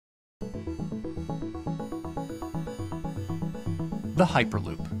the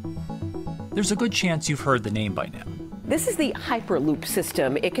Hyperloop. There's a good chance you've heard the name by now. This is the Hyperloop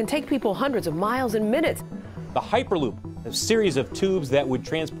system. It can take people hundreds of miles in minutes. The Hyperloop, a series of tubes that would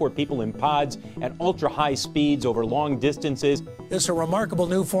transport people in pods at ultra-high speeds over long distances. It's a remarkable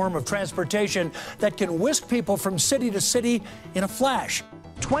new form of transportation that can whisk people from city to city in a flash.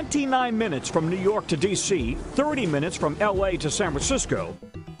 29 minutes from New York to D.C., 30 minutes from L.A. to San Francisco.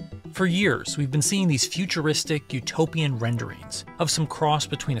 For years, we've been seeing these futuristic, utopian renderings of some cross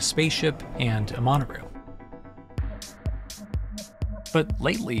between a spaceship and a monorail. But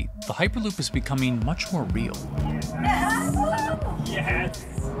lately, the Hyperloop is becoming much more real. Yes!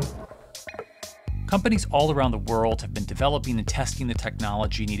 Companies all around the world have been developing and testing the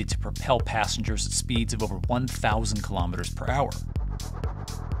technology needed to propel passengers at speeds of over 1,000 kilometers per hour.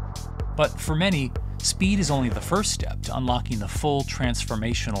 But for many, speed is only the first step to unlocking the full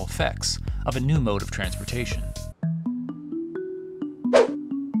transformational effects of a new mode of transportation.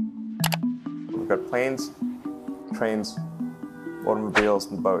 We've got planes, trains, automobiles,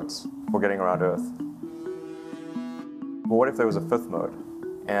 and boats for getting around Earth. But what if there was a fifth mode?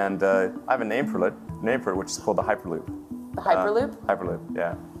 And I have a name for it, which is called the Hyperloop. The Hyperloop? Hyperloop,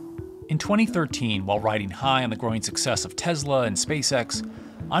 yeah. In 2013, while riding high on the growing success of Tesla and SpaceX,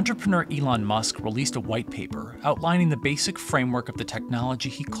 entrepreneur Elon Musk released a white paper outlining the basic framework of the technology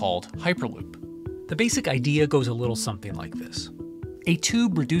he called Hyperloop. The basic idea goes a little something like this. A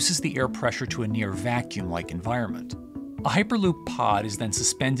tube reduces the air pressure to a near vacuum-like environment. A Hyperloop pod is then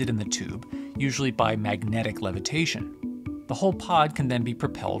suspended in the tube, usually by magnetic levitation. The whole pod can then be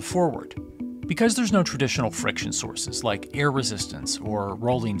propelled forward. Because there's no traditional friction sources like air resistance or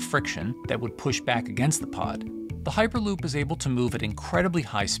rolling friction that would push back against the pod, the Hyperloop is able to move at incredibly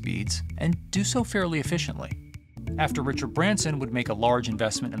high speeds and do so fairly efficiently. After Richard Branson would make a large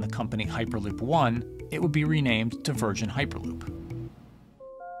investment in the company Hyperloop One, it would be renamed to Virgin Hyperloop.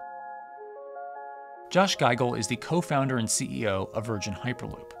 Josh Geigel is the co-founder and CEO of Virgin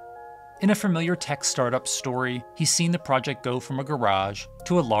Hyperloop. In a familiar tech startup story, he's seen the project go from a garage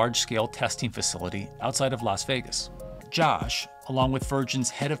to a large-scale testing facility outside of Las Vegas. Josh, along with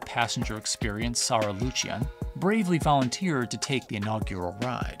Virgin's head of passenger experience, Sarah Lucian, bravely volunteered to take the inaugural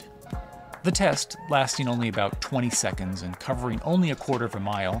ride. The test, lasting only about 20 seconds and covering only a quarter of a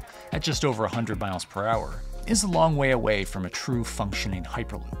mile at just over 100 miles per hour, is a long way away from a true functioning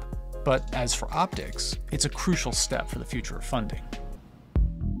Hyperloop. But as for optics, it's a crucial step for the future of funding.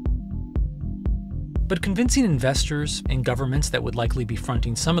 But convincing investors and governments that would likely be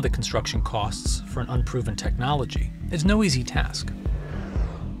fronting some of the construction costs for an unproven technology is no easy task.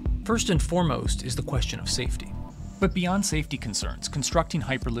 First and foremost is the question of safety. But beyond safety concerns, constructing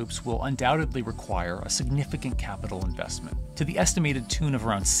Hyperloops will undoubtedly require a significant capital investment, to the estimated tune of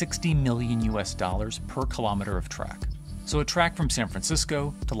around $60 million per kilometer of track. So a track from San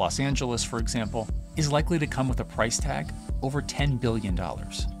Francisco to Los Angeles, for example, is likely to come with a price tag over $10 billion.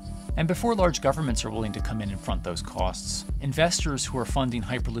 And before large governments are willing to come in and front those costs, investors who are funding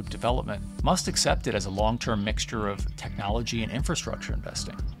Hyperloop development must accept it as a long-term mixture of technology and infrastructure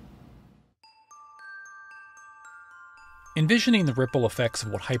investing. Envisioning the ripple effects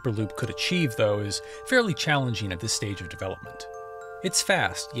of what Hyperloop could achieve, though, is fairly challenging at this stage of development. It's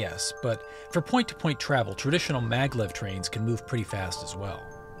fast, yes, but for point-to-point travel, traditional maglev trains can move pretty fast as well.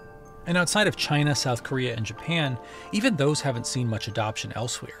 And outside of China, South Korea, and Japan, even those haven't seen much adoption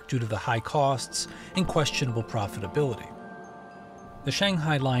elsewhere due to the high costs and questionable profitability. The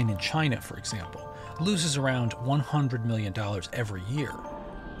Shanghai line in China, for example, loses around $100 million every year.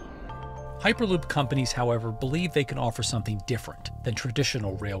 Hyperloop companies, however, believe they can offer something different than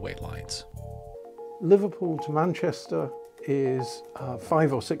traditional railway lines. Liverpool to Manchester is a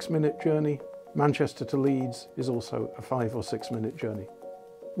 5 or 6 minute journey. Manchester to Leeds is also a 5 or 6 minute journey.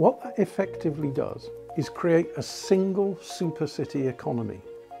 What that effectively does is create a single super city economy.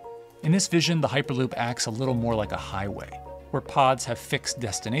 In this vision, the Hyperloop acts a little more like a highway, where pods have fixed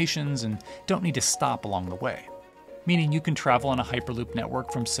destinations and don't need to stop along the way. Meaning you can travel on a Hyperloop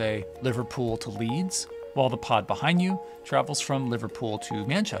network from, say, Liverpool to Leeds, while the pod behind you travels from Liverpool to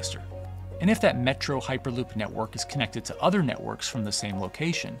Manchester. And if that metro Hyperloop network is connected to other networks from the same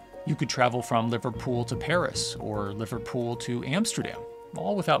location, you could travel from Liverpool to Paris or Liverpool to Amsterdam,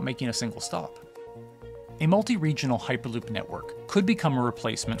 all without making a single stop. A multi-regional Hyperloop network could become a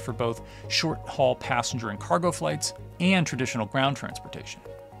replacement for both short-haul passenger and cargo flights and traditional ground transportation,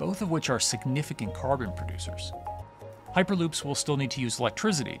 both of which are significant carbon producers. Hyperloops will still need to use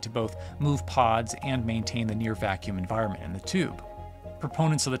electricity to both move pods and maintain the near-vacuum environment in the tube.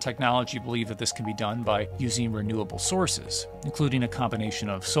 Proponents of the technology believe that this can be done by using renewable sources, including a combination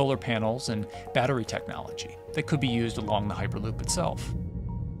of solar panels and battery technology that could be used along the Hyperloop itself.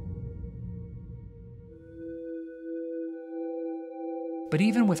 But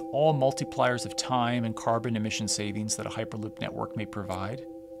even with all multipliers of time and carbon emission savings that a Hyperloop network may provide,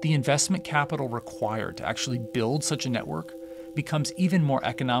 the investment capital required to actually build such a network becomes even more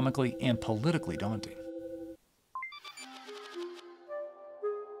economically and politically daunting.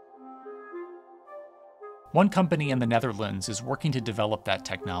 One company in the Netherlands is working to develop that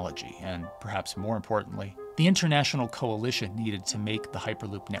technology, and perhaps more importantly, the international coalition needed to make the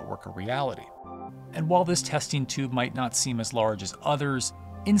Hyperloop network a reality. And while this testing tube might not seem as large as others,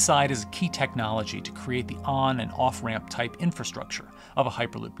 inside is a key technology to create the on and off-ramp type infrastructure of a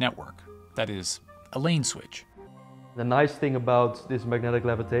Hyperloop network. That is, a lane switch. The nice thing about this magnetic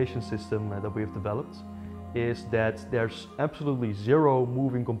levitation system that we've developed is that there's absolutely zero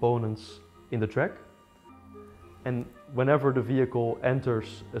moving components in the track. And whenever the vehicle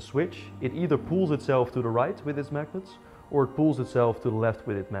enters a switch, it either pulls itself to the right with its magnets, or it pulls itself to the left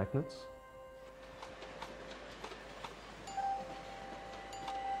with its magnets.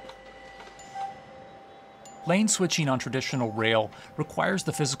 Lane switching on traditional rail requires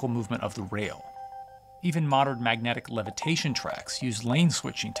the physical movement of the rail. Even modern magnetic levitation tracks use lane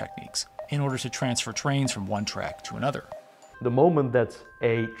switching techniques in order to transfer trains from one track to another. The moment that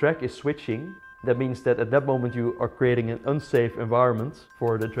a track is switching, that means that at that moment you are creating an unsafe environment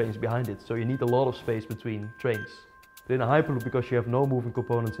for the trains behind it. So you need a lot of space between trains. But in a Hyperloop, because you have no moving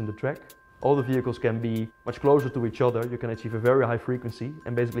components in the track, all the vehicles can be much closer to each other. You can achieve a very high frequency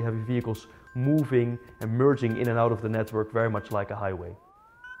and basically have your vehicles moving and merging in and out of the network very much like a highway.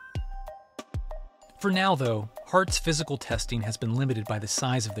 For now though, HART's physical testing has been limited by the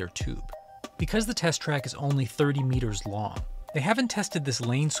size of their tube. Because the test track is only 30 meters long, they haven't tested this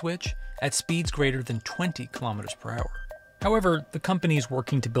lane switch at speeds greater than 20 kilometers per hour. However, the company is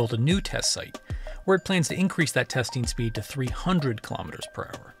working to build a new test site where it plans to increase that testing speed to 300 kilometers per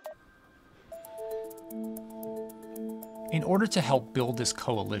hour. In order to help build this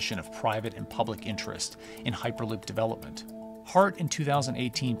coalition of private and public interest in Hyperloop development, HART in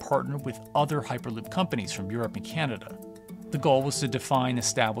 2018 partnered with other Hyperloop companies from Europe and Canada. The goal was to define,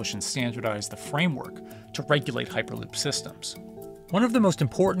 establish, and standardize the framework to regulate Hyperloop systems. One of the most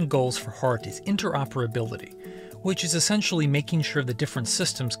important goals for HART is interoperability, which is essentially making sure the different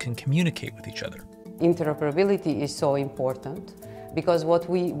systems can communicate with each other. Interoperability is so important because what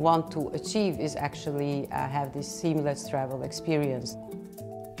we want to achieve is actually have this seamless travel experience.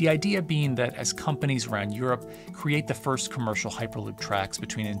 The idea being that as companies around Europe create the first commercial Hyperloop tracks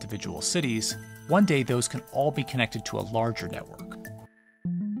between individual cities, one day those can all be connected to a larger network.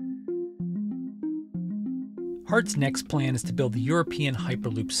 HART's next plan is to build the European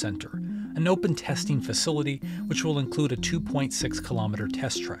Hyperloop Center, an open testing facility which will include a 2.6 kilometer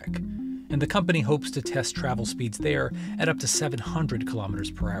test track. And the company hopes to test travel speeds there at up to 700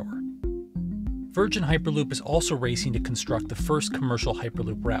 kilometers per hour. Virgin Hyperloop is also racing to construct the first commercial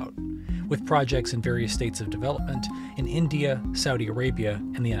Hyperloop route, with projects in various states of development in India, Saudi Arabia,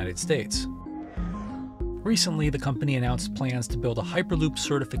 and the United States. Recently, the company announced plans to build a Hyperloop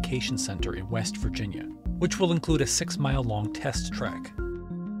certification center in West Virginia, which will include a 6-mile-long test track.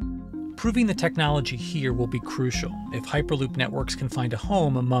 Proving the technology here will be crucial if Hyperloop networks can find a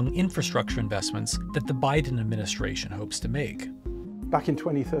home among infrastructure investments that the Biden administration hopes to make. Back in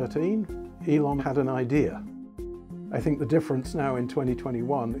 2013, Elon had an idea. I think the difference now in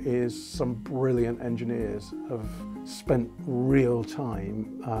 2021 is some brilliant engineers have spent real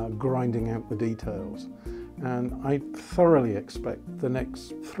time grinding out the details. And I thoroughly expect the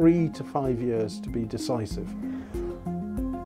next 3 to 5 years to be decisive.